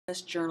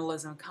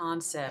journalism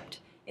concept.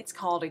 It's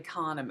called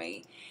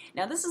economy.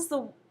 Now, this is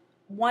the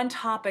one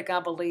topic I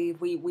believe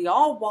we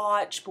all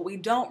watch, but we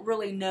don't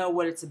really know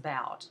what it's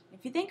about.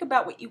 If you think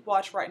about what you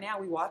watch right now,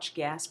 we watch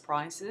gas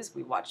prices,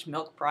 we watch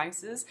milk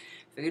prices,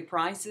 food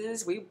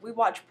prices, we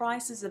watch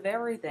prices of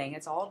everything.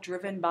 It's all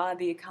driven by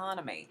the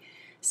economy.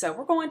 So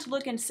we're going to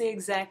look and see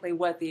exactly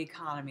what the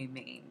economy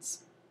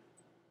means.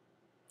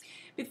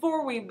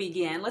 Before we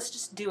begin, let's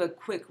just do a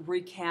quick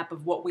recap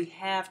of what we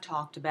have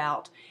talked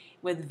about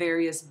with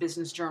various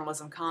business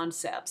journalism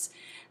concepts.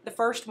 The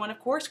first one, of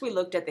course, we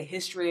looked at the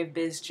history of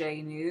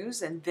BizJ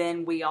News, and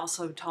then we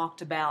also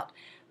talked about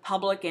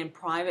public and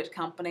private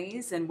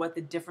companies and what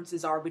the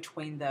differences are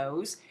between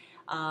those.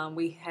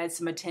 We had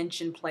some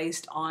attention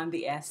placed on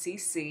the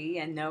SEC,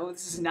 and no,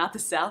 this is not the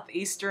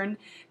Southeastern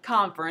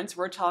Conference.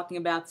 We're talking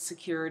about the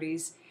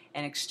Securities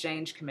and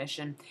Exchange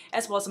Commission,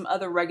 as well as some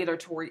other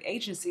regulatory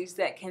agencies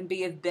that can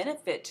be of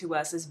benefit to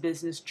us as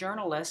business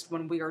journalists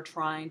when we are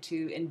trying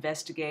to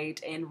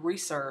investigate and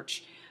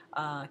research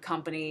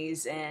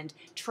companies and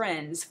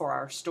trends for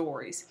our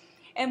stories.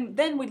 And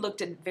then we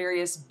looked at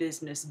various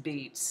business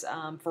beats,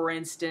 for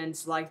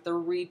instance, like the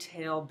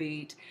retail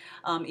beat,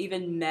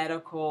 even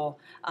medical.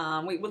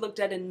 We looked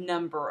at a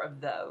number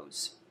of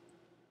those.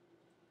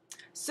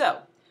 So,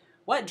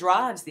 what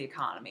drives the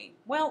economy?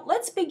 Well,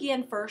 let's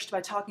begin first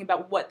by talking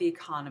about what the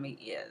economy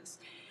is.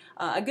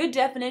 A good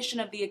definition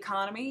of the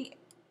economy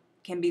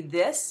can be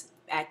this: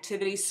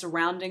 activities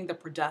surrounding the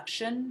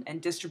production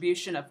and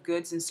distribution of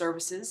goods and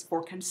services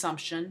for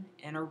consumption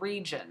in a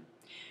region.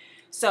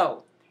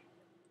 So,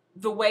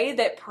 the way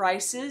that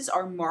prices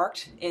are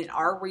marked in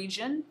our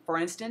region, for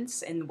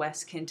instance, in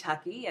West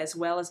Kentucky, as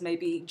well as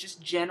maybe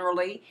just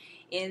generally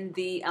in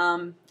the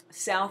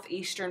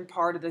southeastern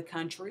part of the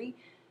country,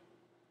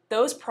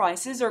 those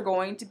prices are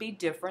going to be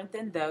different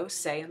than those,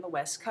 say, in the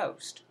West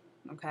Coast.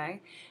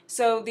 Okay?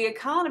 So the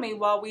economy,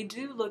 while we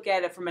do look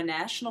at it from a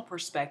national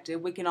perspective,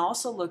 we can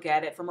also look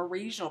at it from a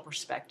regional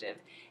perspective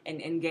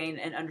and gain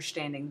an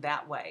understanding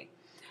that way.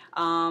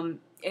 An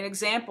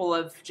example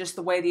of just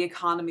the way the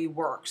economy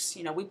works.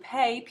 You know, we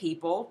pay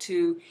people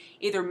to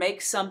either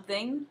make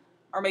something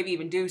or maybe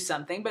even do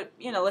something, but,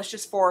 you know, let's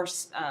just for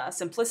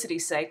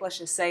simplicity's sake, let's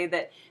just say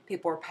that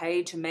people are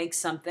paid to make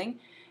something,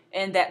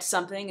 and that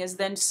something is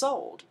then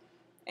sold.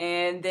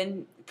 And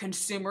then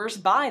consumers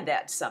buy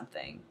that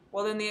something.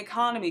 Well, then the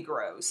economy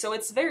grows. So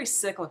it's very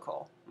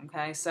cyclical,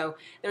 okay? So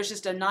there's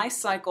just a nice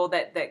cycle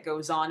that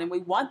goes on, and we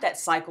want that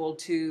cycle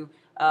to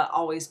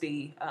always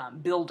be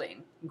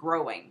building,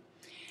 growing.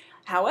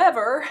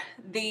 However,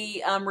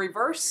 the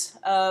reverse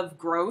of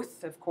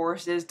growth, of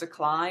course, is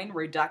decline,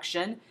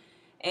 reduction,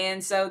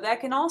 and so that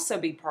can also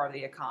be part of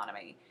the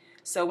economy.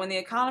 So when the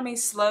economy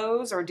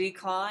slows or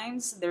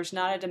declines, there's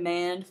not a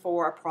demand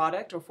for a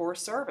product or for a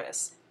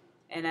service.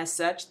 And as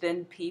such,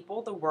 then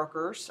people, the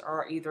workers,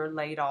 are either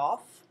laid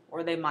off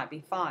or they might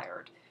be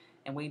fired.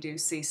 And we do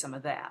see some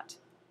of that.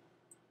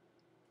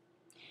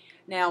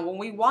 Now, when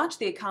we watch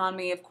the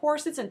economy, of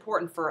course, it's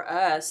important for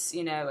us,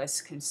 you know,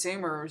 as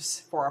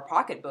consumers for our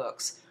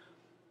pocketbooks.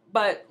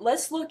 But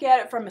let's look at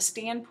it from a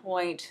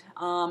standpoint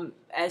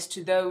as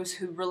to those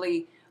who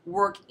really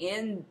work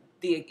in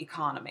the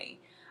economy.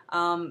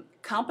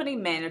 Company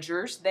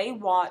managers, they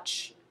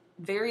watch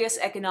various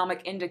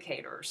economic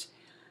indicators.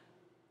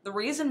 The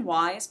reason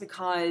why is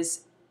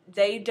because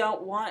they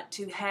don't want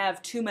to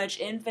have too much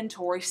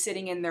inventory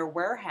sitting in their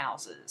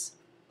warehouses.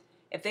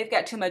 If they've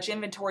got too much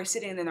inventory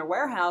sitting in their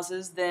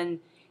warehouses, then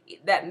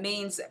that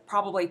means that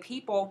probably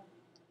people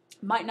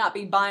might not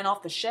be buying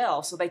off the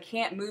shelves, so they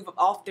can't move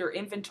off their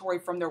inventory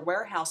from their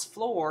warehouse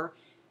floor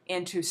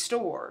into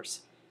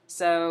stores.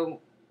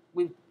 So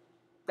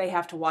they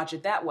have to watch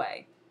it that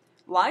way.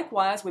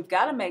 Likewise, we've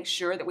got to make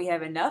sure that we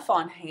have enough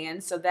on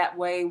hand so that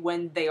way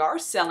when they are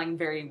selling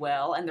very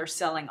well and they're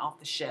selling off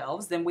the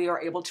shelves, then we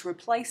are able to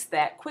replace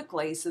that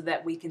quickly so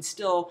that we can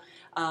still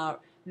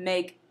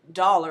make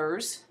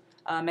dollars,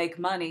 make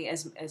money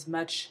as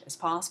much as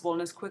possible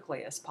and as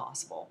quickly as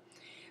possible.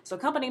 So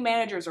company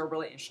managers are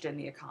really interested in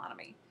the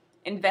economy.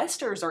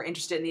 Investors are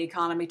interested in the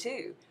economy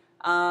too.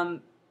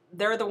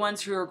 They're the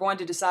ones who are going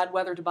to decide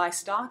whether to buy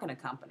stock in a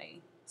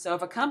company. So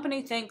if a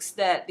company thinks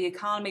that the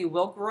economy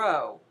will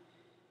grow,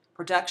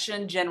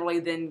 production generally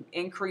then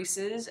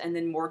increases and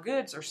then more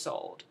goods are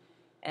sold.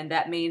 And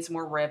that means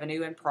more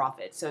revenue and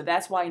profit. So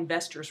that's why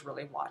investors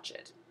really watch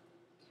it.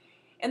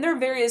 And there are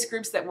various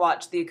groups that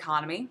watch the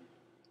economy.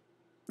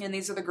 And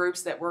these are the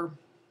groups that we're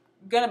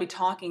going to be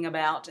talking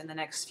about in the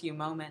next few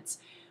moments.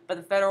 But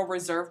the Federal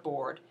Reserve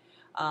Board,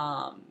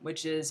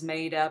 which is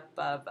made up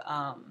of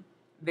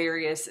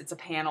it's a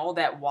panel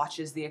that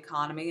watches the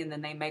economy, and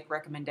then they make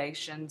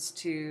recommendations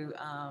to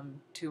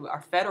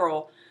our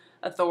federal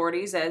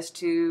authorities as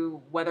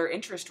to whether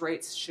interest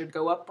rates should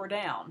go up or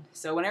down.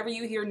 So whenever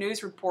you hear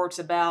news reports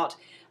about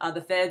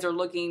the feds are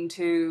looking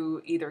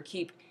to either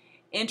keep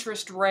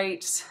interest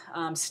rates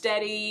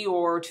steady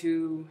or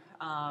to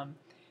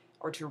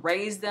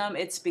raise them,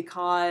 it's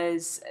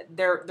because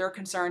they're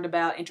concerned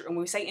about when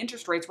we say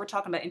interest rates, we're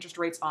talking about interest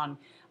rates on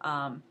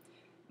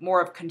more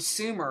of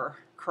consumer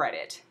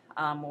credit.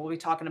 We'll be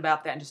talking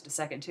about that in just a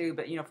second too,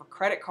 but for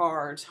credit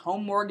cards,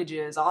 home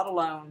mortgages, auto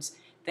loans,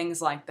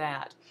 things like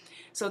that.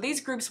 So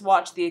these groups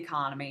watch the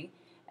economy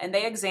and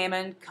they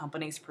examine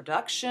companies'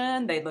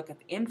 production, they look at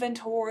the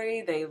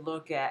inventory, they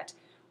look at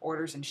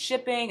orders and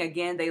shipping,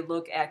 again, they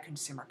look at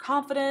consumer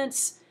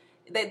confidence.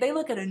 They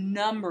look at a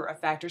number of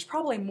factors,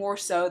 probably more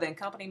so than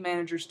company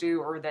managers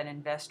do or than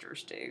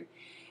investors do.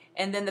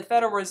 And then the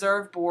Federal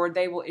Reserve Board,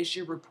 they will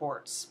issue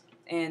reports.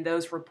 And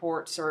those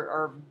reports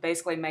are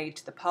basically made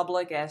to the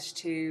public as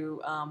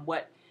to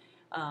what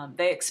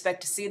they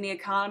expect to see in the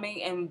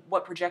economy and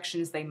what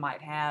projections they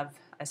might have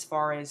as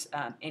far as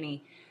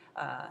any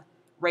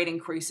rate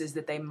increases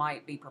that they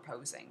might be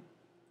proposing.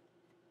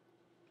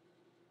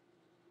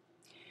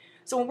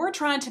 So when we're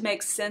trying to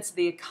make sense of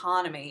the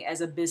economy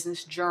as a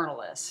business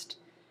journalist,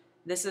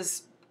 this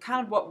is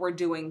kind of what we're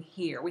doing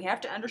here. We have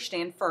to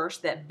understand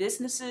first that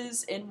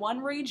businesses in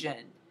one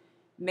region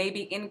may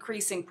be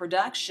increasing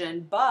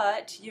production,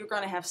 but you're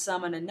going to have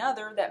some in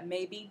another that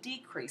may be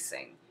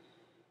decreasing.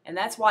 And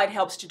that's why it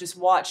helps to just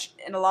watch,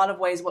 in a lot of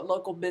ways, what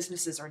local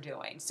businesses are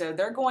doing. So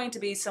they're going to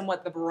be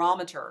somewhat the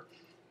barometer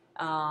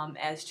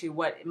as to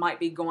what might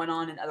be going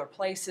on in other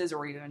places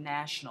or even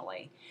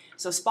nationally.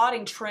 So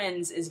spotting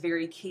trends is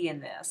very key in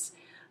this.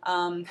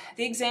 The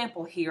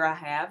example here I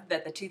have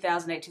that the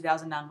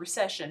 2008-2009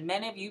 recession,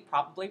 many of you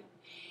probably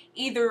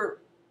either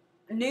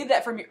knew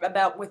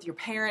that with your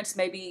parents,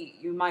 maybe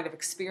you might have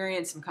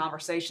experienced some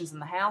conversations in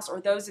the house,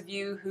 or those of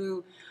you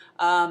who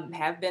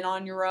have been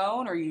on your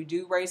own or you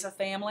do raise a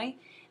family,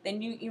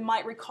 then you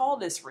might recall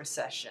this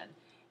recession.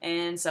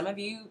 And some of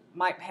you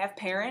might have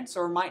parents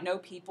or might know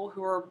people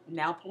who are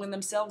now pulling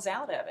themselves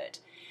out of it.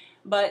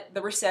 But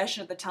the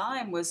recession at the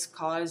time was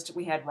caused,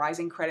 we had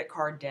rising credit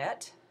card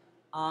debt,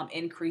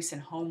 increase in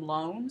home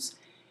loans,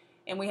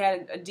 and we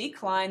had a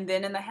decline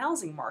then in the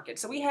housing market.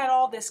 So we had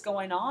all this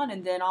going on,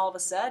 and then all of a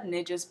sudden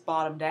it just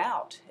bottomed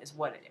out is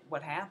what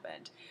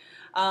happened.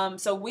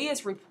 So we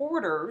as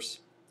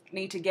reporters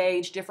need to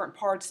gauge different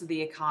parts of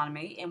the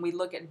economy, and we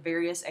look at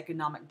various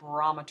economic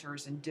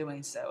barometers in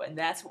doing so, and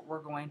that's what we're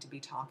going to be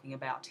talking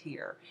about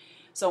here.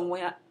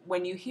 So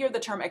when you hear the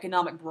term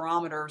economic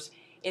barometers,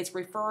 it's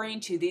referring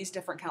to these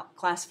different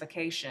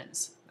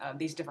classifications,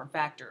 these different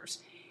factors.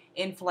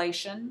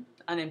 Inflation,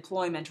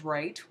 unemployment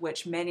rate,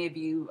 which many of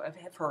you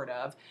have heard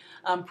of,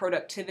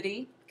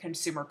 productivity,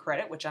 consumer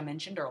credit, which I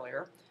mentioned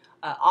earlier,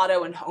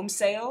 auto and home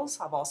sales,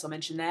 I've also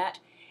mentioned that,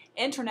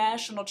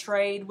 international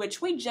trade,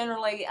 which we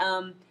generally,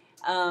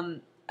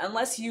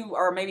 unless you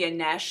are maybe a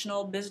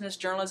national business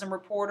journalism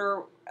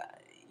reporter,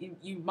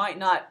 you might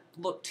not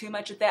look too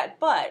much at that.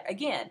 But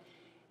again,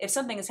 if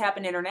something has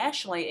happened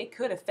internationally, it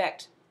could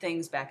affect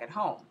things back at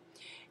home.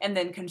 And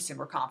then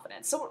consumer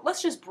confidence. So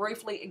let's just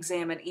briefly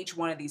examine each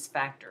one of these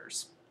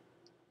factors.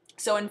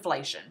 So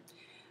inflation.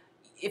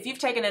 If you've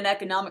taken an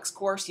economics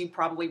course, you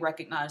probably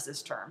recognize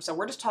this term. So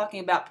we're just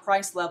talking about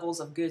price levels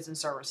of goods and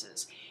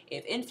services.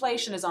 If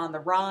inflation is on the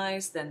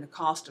rise, then the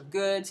cost of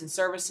goods and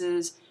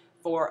services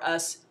for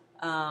us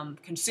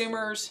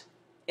consumers,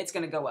 it's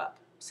going to go up.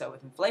 So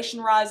if inflation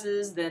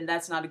rises, then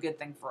that's not a good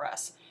thing for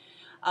us.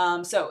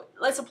 So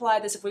let's apply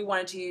this if we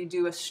wanted to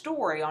do a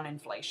story on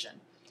inflation.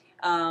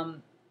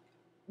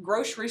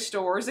 Grocery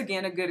stores,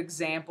 again, a good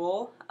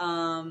example.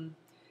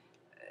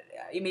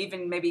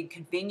 Even maybe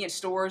convenience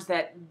stores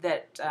that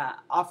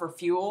offer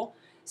fuel.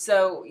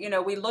 So,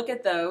 we look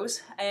at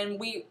those and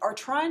we are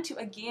trying to,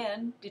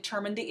 again,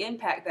 determine the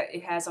impact that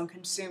it has on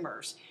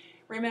consumers.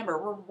 Remember,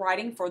 we're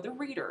writing for the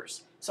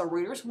readers. So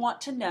readers want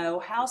to know,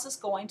 how's this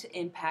going to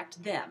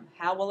impact them?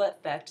 How will it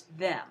affect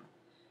them?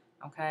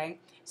 Okay?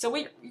 So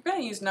you're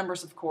going to use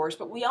numbers, of course,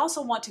 but we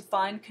also want to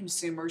find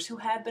consumers who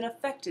have been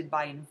affected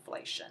by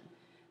inflation.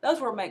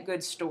 Those will make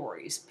good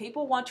stories.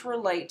 People want to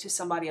relate to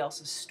somebody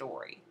else's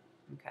story.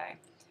 Okay.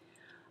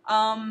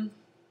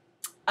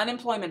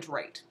 Unemployment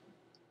rate.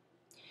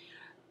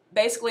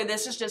 Basically,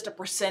 this is just a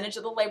percentage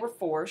of the labor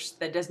force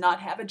that does not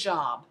have a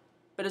job,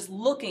 but is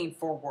looking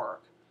for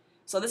work.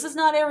 So this is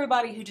not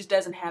everybody who just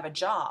doesn't have a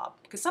job,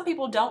 because some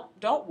people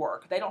don't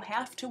work. They don't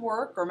have to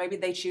work, or maybe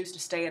they choose to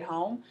stay at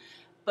home.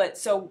 But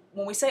so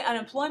when we say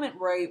unemployment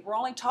rate, we're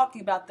only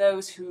talking about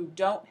those who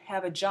don't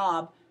have a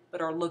job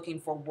but are looking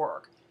for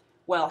work.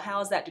 Well,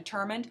 how is that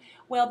determined?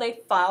 Well,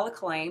 they file a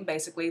claim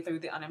basically through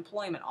the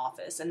unemployment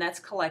office, and that's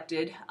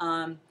collected.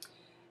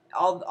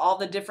 All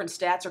the different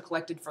stats are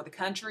collected for the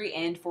country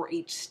and for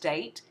each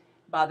state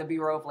by the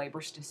Bureau of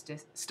Labor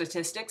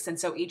Statistics, and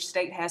so each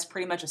state has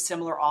pretty much a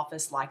similar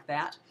office like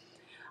that.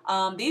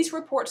 These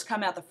reports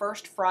come out the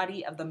first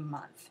Friday of the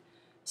month.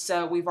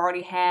 So we've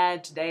already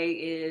had, today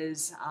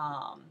is,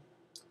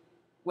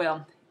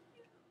 well,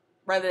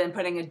 rather than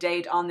putting a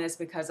date on this,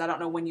 because I don't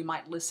know when you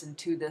might listen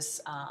to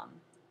this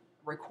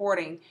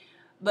recording,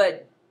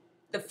 but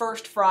the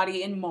first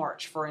Friday in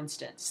March, for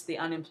instance, the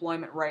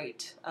unemployment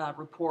rate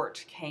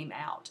report came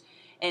out.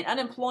 And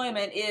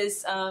unemployment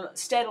is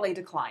steadily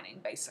declining,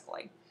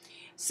 basically.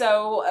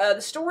 So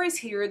the stories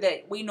here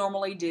that we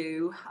normally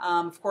do,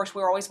 of course,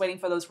 we're always waiting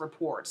for those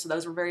reports, so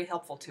those are very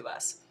helpful to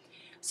us.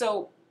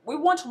 So we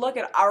want to look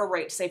at our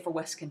rates, say for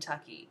West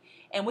Kentucky,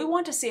 and we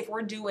want to see if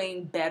we're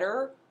doing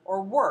better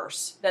or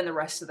worse than the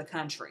rest of the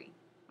country.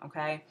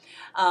 Okay,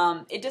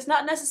 it does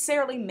not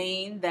necessarily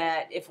mean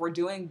that if we're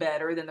doing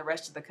better than the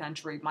rest of the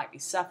country might be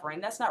suffering.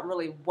 That's not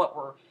really what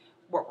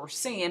we're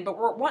seeing, but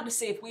we're wanting to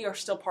see if we are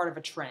still part of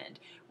a trend.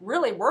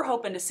 Really, we're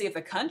hoping to see if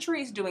the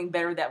country is doing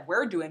better, that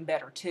we're doing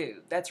better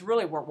too. That's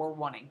really what we're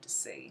wanting to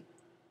see.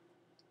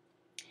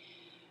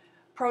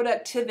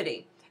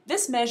 Productivity.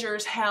 This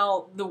measures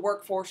how the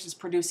workforce is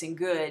producing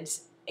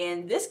goods,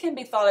 and this can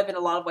be thought of in a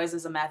lot of ways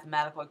as a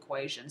mathematical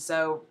equation.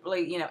 So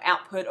really,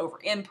 output over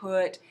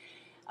input,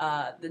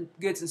 the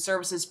goods and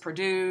services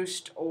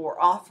produced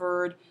or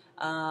offered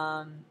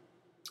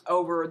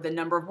over the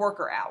number of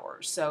worker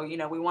hours. So,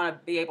 we want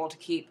to be able to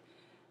keep,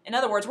 in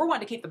other words, we're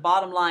wanting to keep the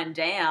bottom line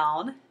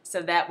down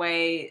so that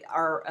way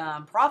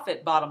our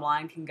profit bottom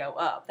line can go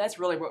up. That's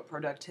really what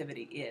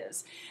productivity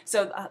is.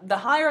 So the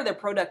higher the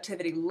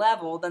productivity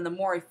level, then the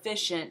more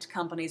efficient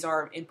companies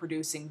are in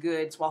producing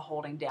goods while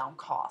holding down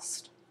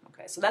cost.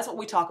 Okay, so that's what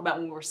we talk about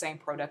when we're saying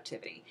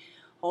productivity.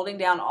 Holding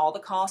down all the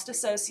cost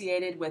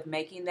associated with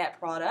making that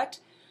product,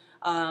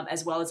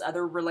 as well as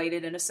other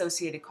related and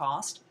associated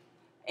cost.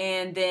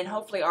 And then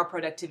hopefully our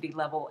productivity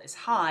level is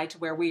high to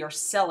where we are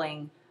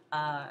selling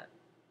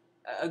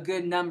a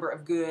good number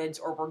of goods,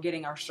 or we're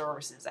getting our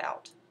services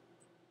out.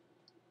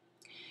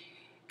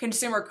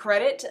 Consumer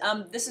credit.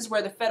 This is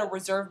where the Federal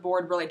Reserve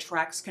Board really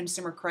tracks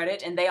consumer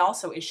credit, and they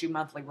also issue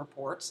monthly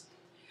reports.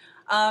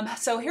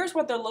 So here's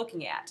what they're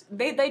looking at.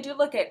 They do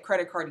look at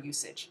credit card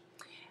usage.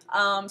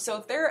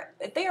 So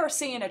if they are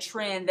seeing a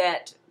trend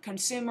that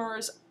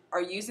consumers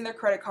are using their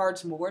credit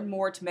cards more and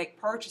more to make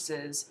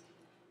purchases,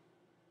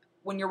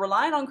 when you're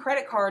relying on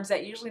credit cards,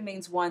 that usually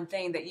means one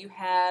thing, that you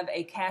have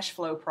a cash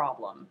flow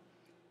problem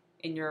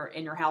in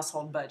your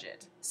household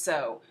budget.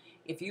 So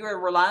if you are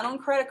relying on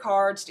credit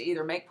cards to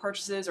either make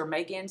purchases or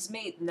make ends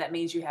meet, then that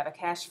means you have a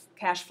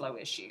cash flow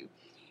issue.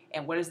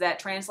 And what does that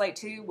translate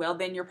to? Well,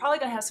 then you're probably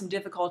going to have some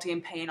difficulty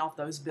in paying off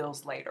those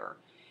bills later.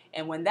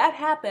 And when that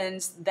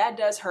happens, that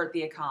does hurt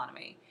the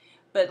economy.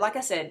 But like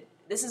I said,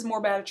 this is more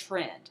about a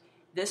trend.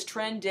 This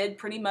trend did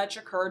pretty much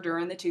occur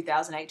during the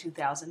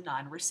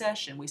 2008-2009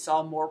 recession. We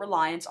saw more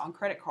reliance on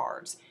credit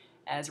cards.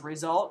 As a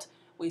result,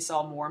 we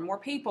saw more and more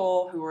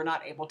people who were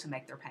not able to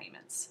make their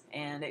payments.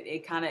 And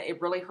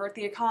it really hurt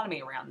the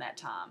economy around that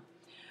time.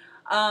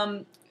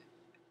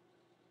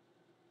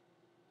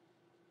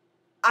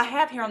 I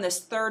have here on this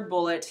third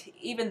bullet,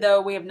 even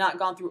though we have not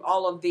gone through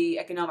all of the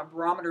economic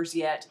barometers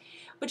yet,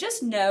 but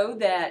just know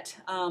that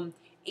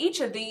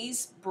each of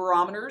these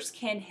barometers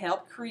can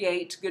help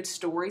create good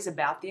stories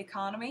about the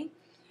economy.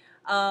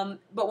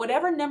 But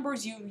whatever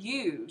numbers you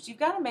use, you've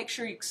got to make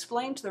sure you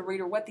explain to the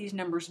reader what these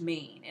numbers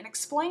mean and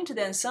explain to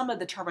them some of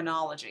the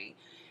terminology.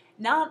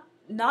 Not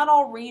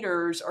all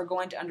readers are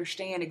going to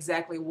understand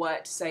exactly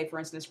what, say, for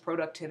instance,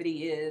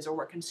 productivity is or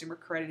what consumer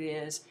credit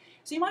is.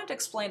 So you might have to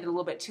explain it a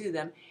little bit to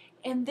them.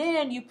 And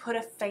then you put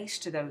a face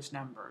to those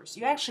numbers.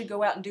 You actually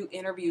go out and do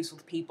interviews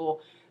with people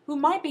who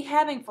might be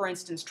having, for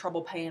instance,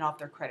 trouble paying off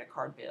their credit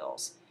card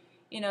bills.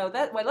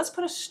 That way, let's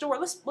put a story,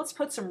 let's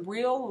put some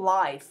real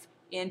life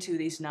into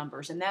these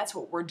numbers, and that's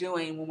what we're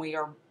doing when we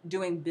are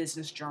doing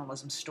business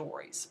journalism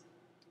stories.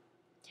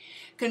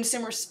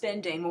 Consumer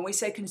spending. When we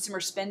say consumer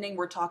spending,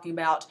 we're talking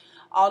about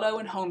auto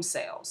and home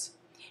sales.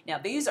 Now,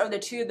 these are the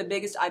two of the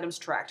biggest items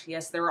tracked.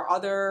 Yes, there are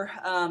other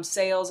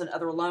sales and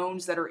other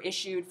loans that are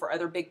issued for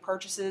other big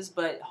purchases,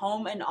 but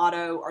home and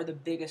auto are the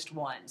biggest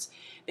ones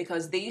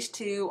because these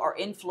two are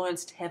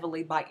influenced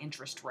heavily by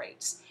interest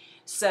rates.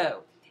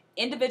 So,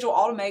 individual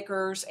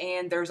automakers,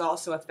 and there's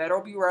also a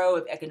Federal Bureau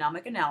of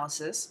Economic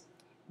Analysis.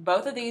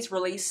 Both of these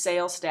release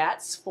sales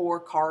stats for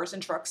cars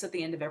and trucks at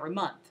the end of every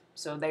month.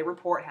 So they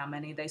report how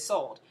many they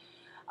sold.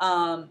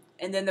 And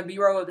then the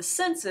Bureau of the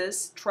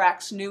Census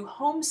tracks new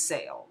home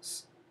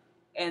sales,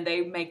 and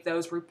they make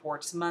those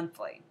reports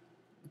monthly.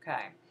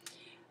 Okay.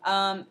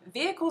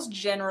 Vehicles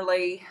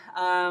generally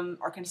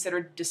are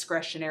considered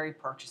discretionary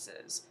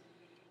purchases.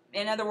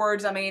 In other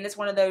words, it's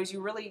one of those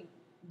you really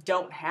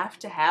don't have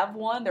to have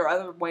one. There are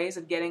other ways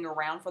of getting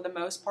around for the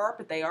most part,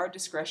 but they are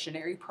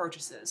discretionary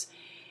purchases.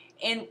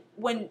 And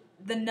when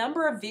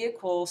the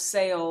vehicle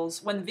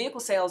sales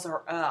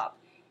are up,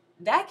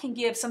 that can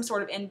give some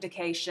sort of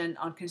indication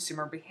on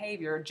consumer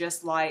behavior,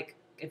 just like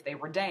if they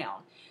were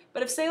down.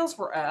 But if sales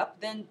were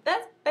up, then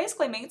that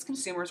basically means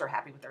consumers are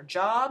happy with their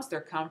jobs, they're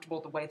comfortable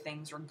with the way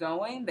things are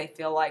going, they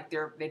feel like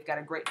they've got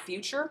a great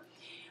future.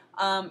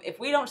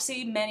 If we don't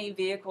see many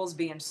vehicles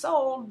being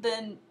sold,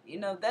 then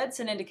that's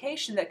an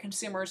indication that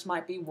consumers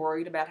might be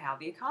worried about how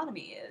the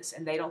economy is,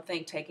 and they don't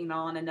think taking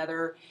on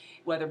another,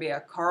 whether it be a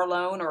car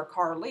loan or a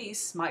car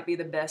lease, might be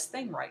the best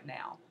thing right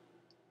now.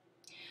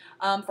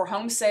 For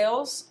home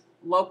sales,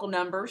 local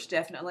numbers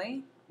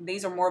definitely.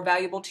 These are more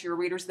valuable to your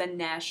readers than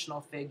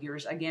national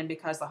figures, again,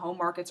 because the home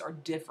markets are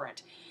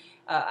different.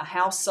 A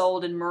house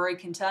sold in Murray,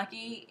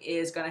 Kentucky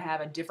is going to have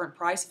a different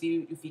price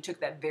if you took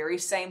that very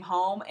same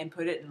home and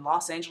put it in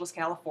Los Angeles,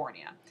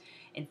 California.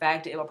 In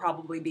fact, it will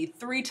probably be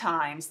 3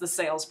 times the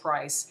sales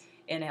price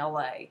in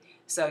LA.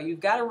 So you've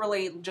got to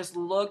really just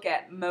look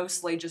at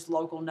mostly just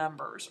local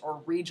numbers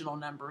or regional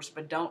numbers,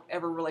 but don't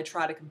ever really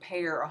try to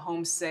compare a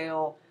home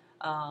sale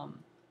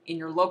in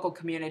your local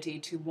community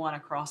to one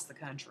across the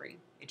country.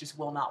 It just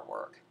will not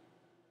work.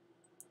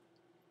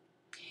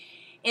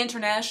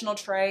 International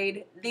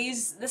trade,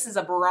 this is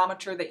a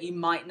barometer that you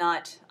might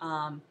not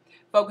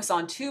focus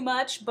on too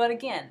much, but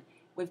again,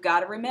 we've got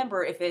to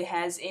remember if it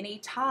has any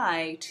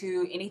tie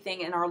to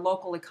anything in our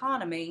local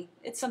economy,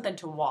 it's something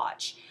to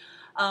watch.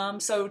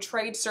 So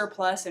trade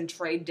surplus and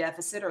trade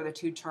deficit are the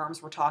two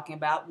terms we're talking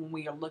about when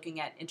we are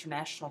looking at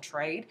international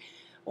trade.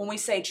 When we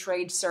say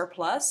trade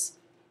surplus,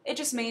 it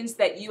just means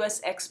that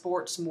U.S.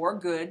 exports more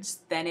goods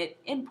than it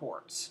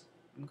imports,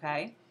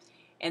 okay?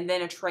 And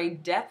then a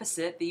trade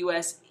deficit, the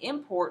U.S.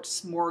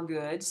 imports more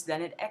goods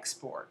than it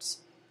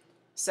exports.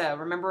 So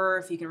remember,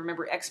 if you can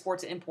remember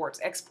exports and imports.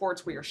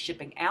 Exports, we are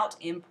shipping out.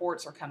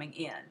 Imports are coming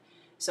in.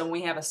 So when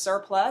we have a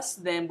surplus,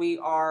 then we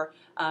are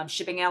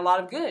shipping out a lot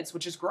of goods,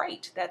 which is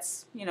great.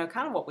 That's,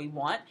 kind of what we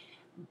want.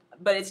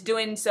 But it's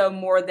doing so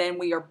more than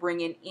we are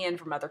bringing in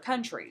from other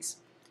countries.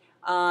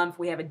 If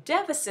we have a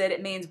deficit,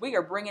 it means we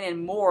are bringing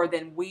in more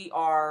than we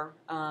are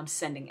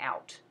sending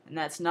out. And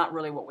that's not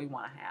really what we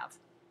want to have.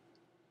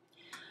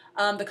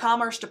 The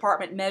Commerce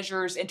Department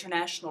measures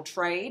international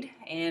trade,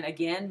 and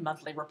again,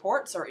 monthly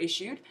reports are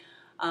issued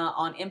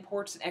on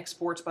imports and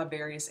exports by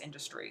various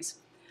industries.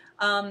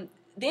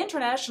 The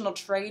International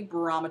Trade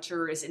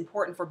Barometer is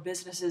important for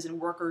businesses and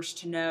workers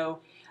to know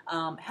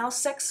how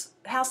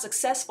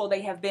successful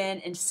they have been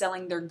in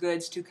selling their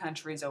goods to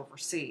countries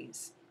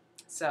overseas.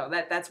 So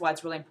that's why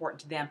it's really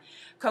important to them.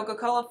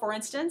 Coca-Cola, for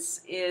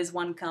instance, is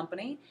one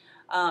company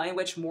in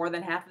which more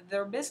than half of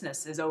their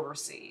business is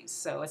overseas.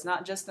 So it's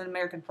not just an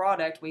American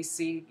product. We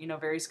see,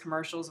 various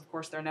commercials. Of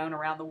course, they're known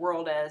around the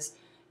world as,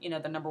 the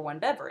 #1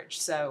 beverage.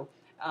 So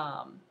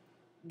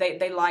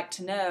they like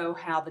to know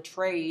how the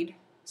trade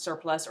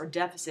surplus or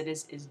deficit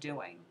is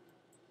doing.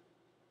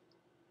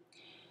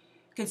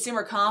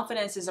 Consumer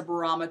confidence is a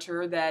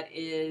barometer that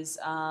is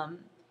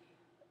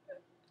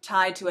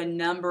tied to a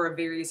number of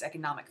various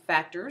economic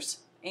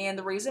factors. And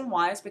the reason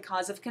why is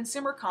because if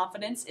consumer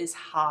confidence is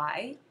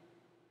high,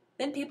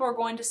 then people are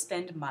going to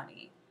spend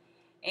money.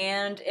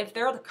 And if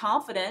their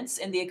confidence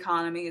in the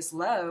economy is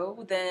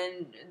low,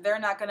 then they're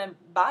not going to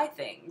buy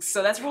things.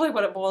 So that's really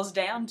what it boils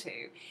down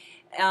to.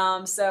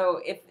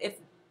 So if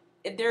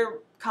their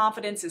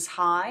confidence is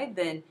high,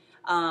 then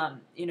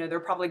they're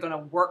probably going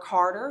to work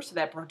harder, so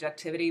that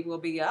productivity will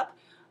be up.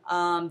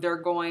 They're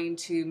going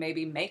to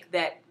maybe make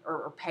that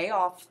or pay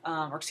off,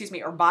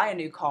 or buy a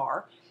new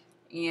car,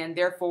 and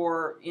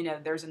therefore,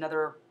 there's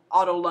another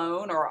auto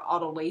loan or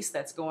auto lease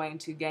that's going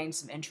to gain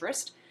some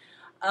interest.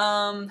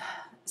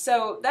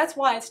 So that's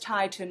why it's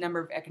tied to a number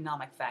of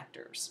economic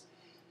factors.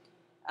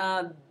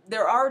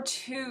 There are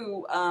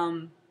two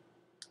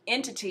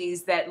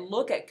entities that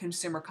look at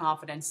consumer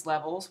confidence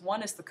levels.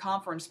 One is the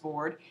Conference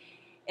Board,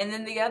 and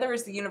then the other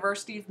is the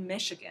University of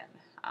Michigan.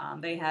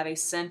 They have a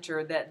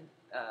center that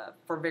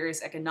for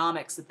various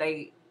economics that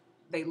they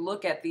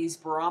look at these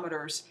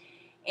barometers,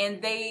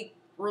 and they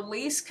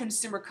release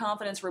consumer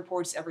confidence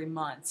reports every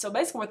month. So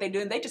basically what they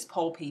do, they just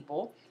poll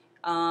people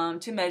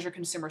to measure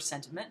consumer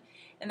sentiment.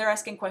 And they're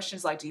asking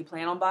questions like, do you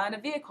plan on buying a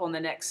vehicle in the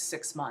next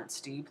 6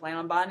 months? Do you plan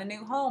on buying a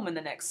new home in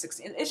the next 6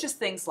 months? It's just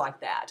things like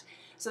that.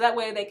 So that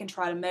way they can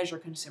try to measure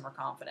consumer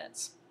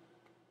confidence.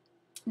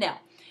 Now,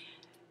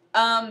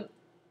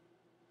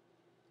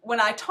 when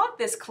I taught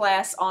this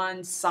class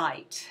on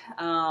site,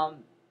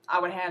 I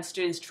would have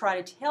students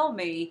try to tell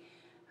me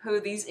who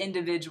these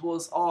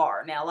individuals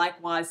are. Now,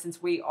 likewise,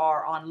 since we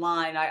are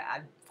online, I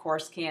of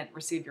course can't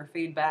receive your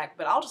feedback,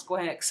 but I'll just go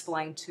ahead and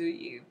explain to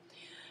you.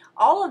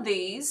 All of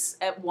these,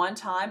 at one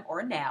time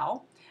or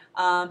now,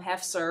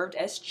 have served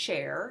as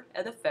chair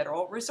of the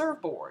Federal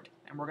Reserve Board.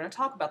 And we're going to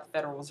talk about the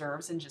Federal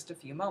Reserves in just a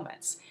few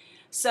moments.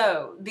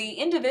 So, the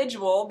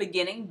individual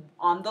beginning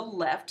on the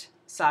left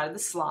side of the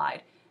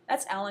slide,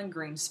 that's Alan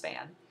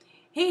Greenspan.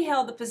 He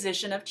held the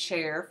position of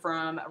chair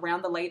from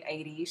around the late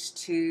 80s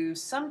to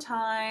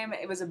sometime,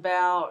 it was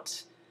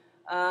about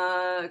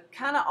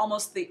kind of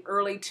almost the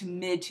early to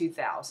mid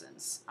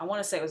 2000s. I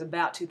want to say it was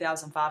about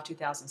 2005,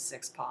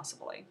 2006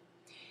 possibly.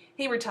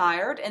 He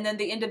retired, and then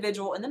the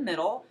individual in the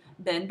middle,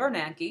 Ben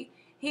Bernanke,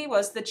 he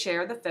was the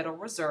chair of the Federal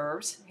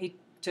Reserves. He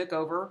took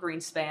over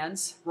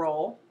Greenspan's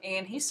role,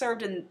 and he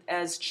served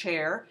as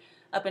chair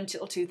up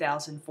until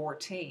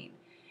 2014.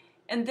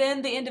 And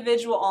then the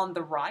individual on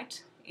the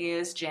right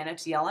is Janet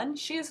Yellen.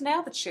 She is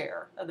now the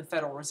chair of the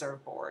Federal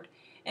Reserve Board,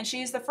 and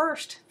she is the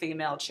first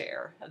female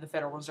chair of the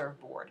Federal Reserve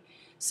Board.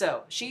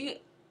 So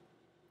she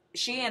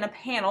and a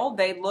panel,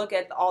 they look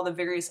at all the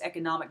various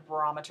economic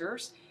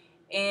barometers,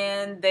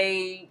 and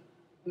they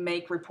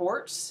make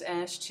reports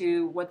as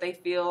to what they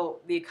feel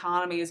the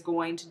economy is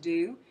going to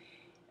do.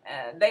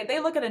 They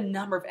look at a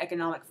number of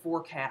economic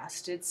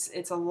forecasts.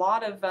 It's a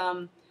lot of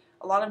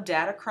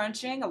data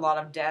crunching, a lot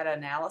of data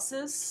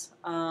analysis,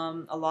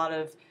 a lot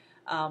of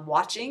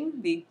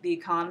watching the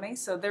economy.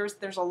 So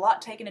there's a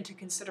lot taken into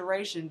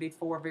consideration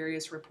before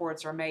various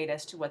reports are made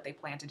as to what they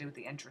plan to do with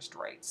the interest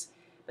rates.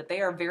 But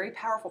they are very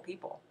powerful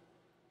people.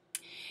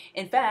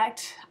 In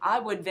fact, I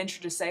would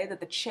venture to say that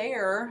the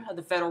chair of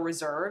the Federal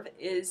Reserve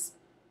is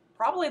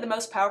probably the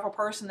most powerful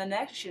person in the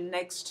nation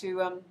next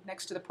to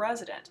the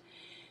president.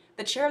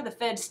 The chair of the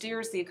Fed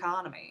steers the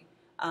economy.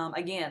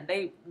 Again,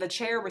 the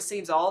chair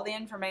receives all the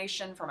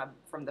information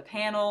from the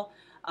panel,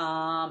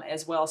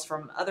 as well as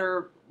from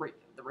the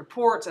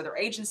reports, other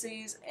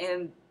agencies,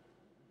 and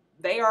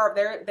they are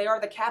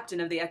the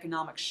captain of the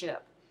economic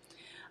ship.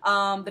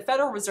 The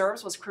Federal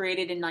Reserve was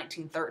created in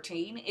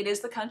 1913. It is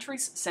the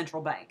country's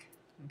central bank.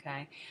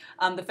 Okay,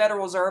 the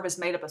Federal Reserve is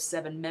made up of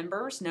 7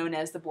 members, known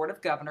as the Board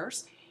of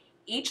Governors.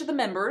 Each of the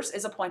members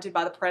is appointed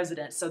by the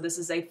president, so this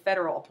is a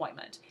federal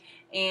appointment.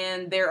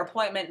 And their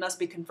appointment must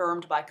be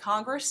confirmed by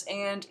Congress,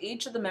 and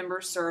each of the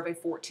members serve a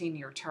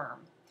 14-year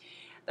term.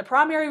 The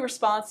primary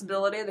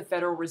responsibility of the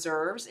Federal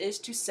Reserve is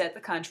to set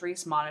the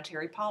country's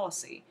monetary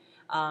policy,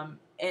 and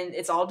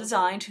it's all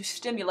designed to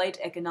stimulate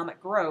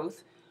economic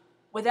growth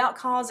without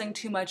causing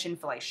too much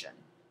inflation.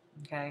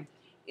 Okay?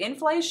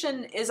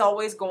 Inflation is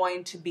always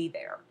going to be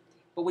there,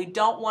 but we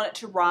don't want it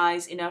to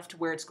rise enough to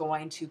where it's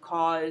going to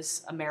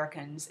cause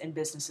Americans and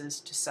businesses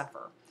to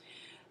suffer.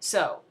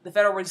 So, the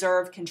Federal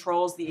Reserve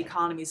controls the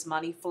economy's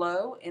money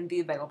flow and the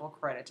available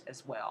credit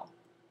as well.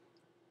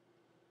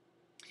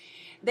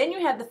 Then you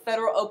have the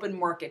Federal Open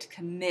Market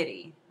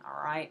Committee.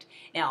 All right.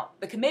 Now,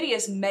 the committee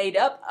is made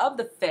up of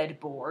the Fed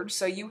board,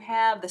 so you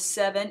have the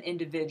 7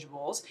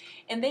 individuals,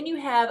 and then you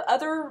have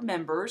other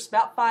members,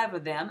 about 5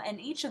 of them, and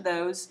each of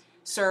those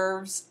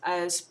serves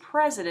as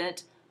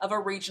president of a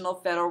regional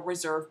Federal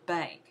Reserve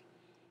bank.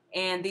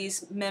 And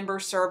these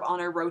members serve on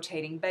a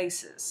rotating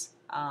basis.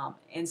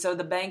 And so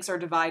the banks are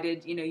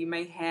divided. You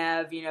may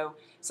have,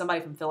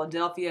 somebody from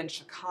Philadelphia and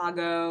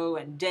Chicago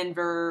and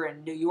Denver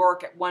and New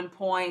York at one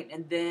point,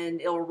 and then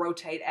it'll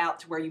rotate out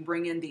to where you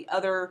bring in the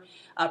other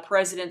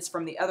presidents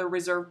from the other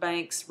reserve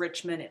banks,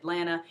 Richmond,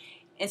 Atlanta.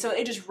 And so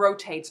it just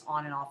rotates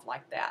on and off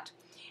like that.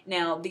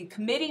 Now, the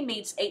committee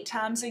meets 8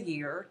 times a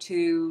year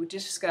to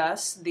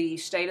discuss the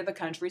state of the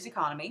country's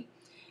economy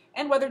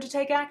and whether to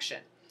take action.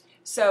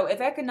 So if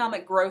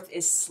economic growth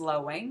is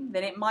slowing,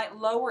 then it might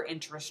lower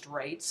interest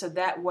rates, so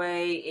that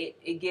way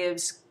it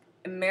gives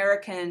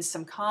Americans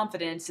some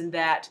confidence in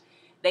that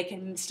they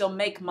can still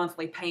make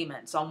monthly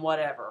payments on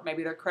whatever,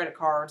 maybe their credit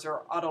cards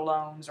or auto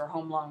loans or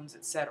home loans,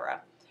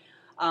 etc.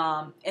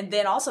 And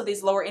then also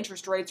these lower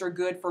interest rates are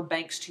good for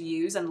banks to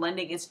use and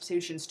lending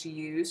institutions to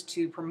use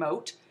to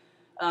promote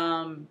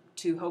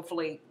to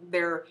hopefully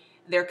their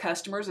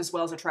customers as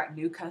well as attract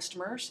new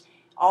customers.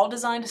 All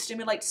designed to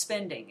stimulate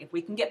spending. If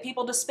we can get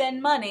people to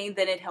spend money,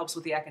 then it helps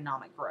with the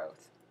economic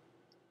growth.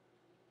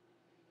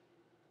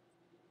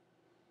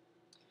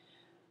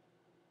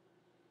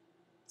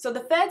 So the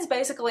Feds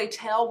basically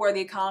tell where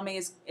the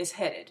economy is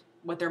headed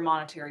with their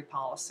monetary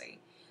policy.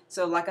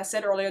 So like I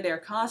said earlier, they're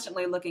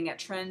constantly looking at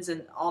trends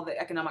in all the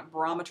economic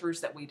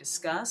barometers that we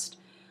discussed.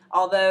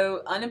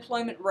 Although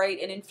unemployment rate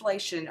and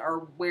inflation are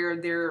where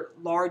their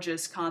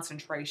largest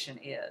concentration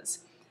is.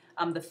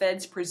 The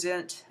Feds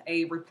present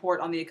a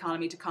report on the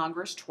economy to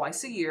Congress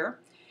twice a year.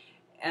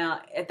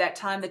 At that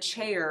time, the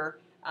chair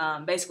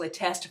basically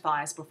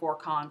testifies before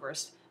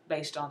Congress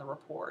based on the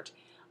report.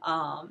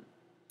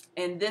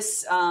 And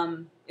this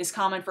is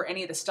common for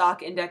any of the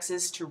stock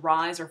indexes to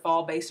rise or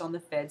fall based on the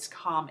Fed's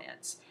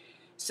comments.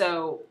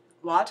 So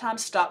a lot of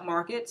times stock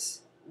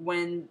markets,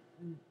 when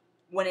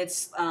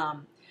it's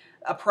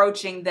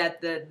approaching that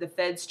the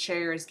Fed's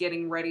chair is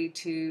getting ready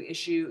to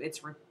issue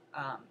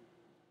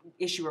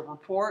a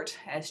report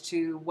as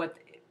to what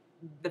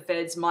the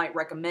Feds might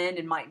recommend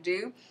and might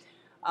do,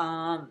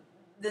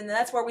 then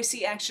that's where we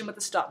see action with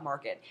the stock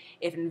market.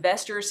 If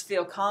investors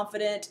feel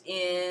confident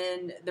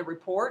in the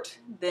report,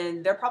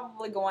 then they're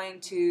probably going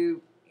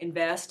to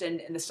invest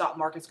and the stock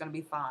market's going to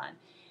be fine.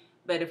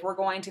 But if we're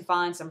going to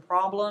find some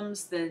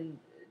problems, then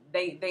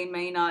they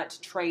may not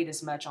trade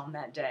as much on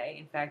that day.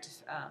 In fact,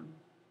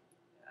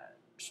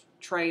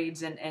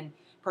 trades and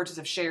purchase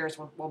of shares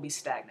will be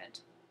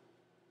stagnant.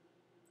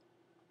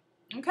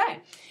 Okay,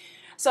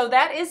 so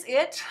that is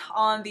it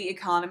on the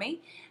economy.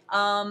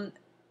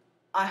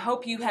 I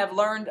hope you have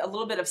learned a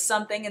little bit of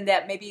something, and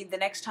that maybe the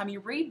next time you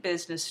read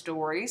business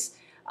stories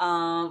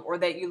or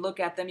that you look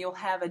at them, you'll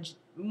have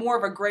more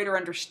of a greater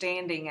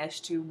understanding as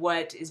to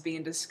what is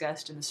being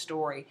discussed in the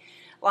story.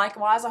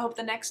 Likewise, I hope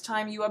the next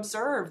time you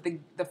observe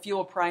the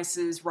fuel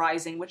prices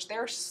rising, which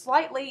they're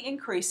slightly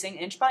increasing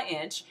inch by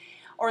inch,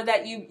 or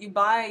that you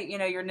buy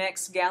your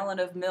next gallon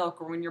of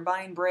milk, or when you're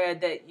buying bread,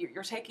 that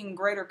you're taking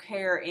greater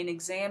care in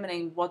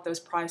examining what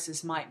those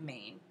prices might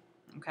mean.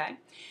 Okay,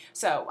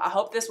 so I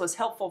hope this was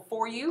helpful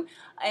for you,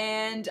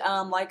 and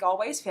like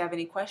always, if you have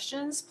any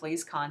questions,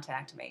 please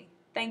contact me.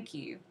 Thank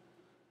you.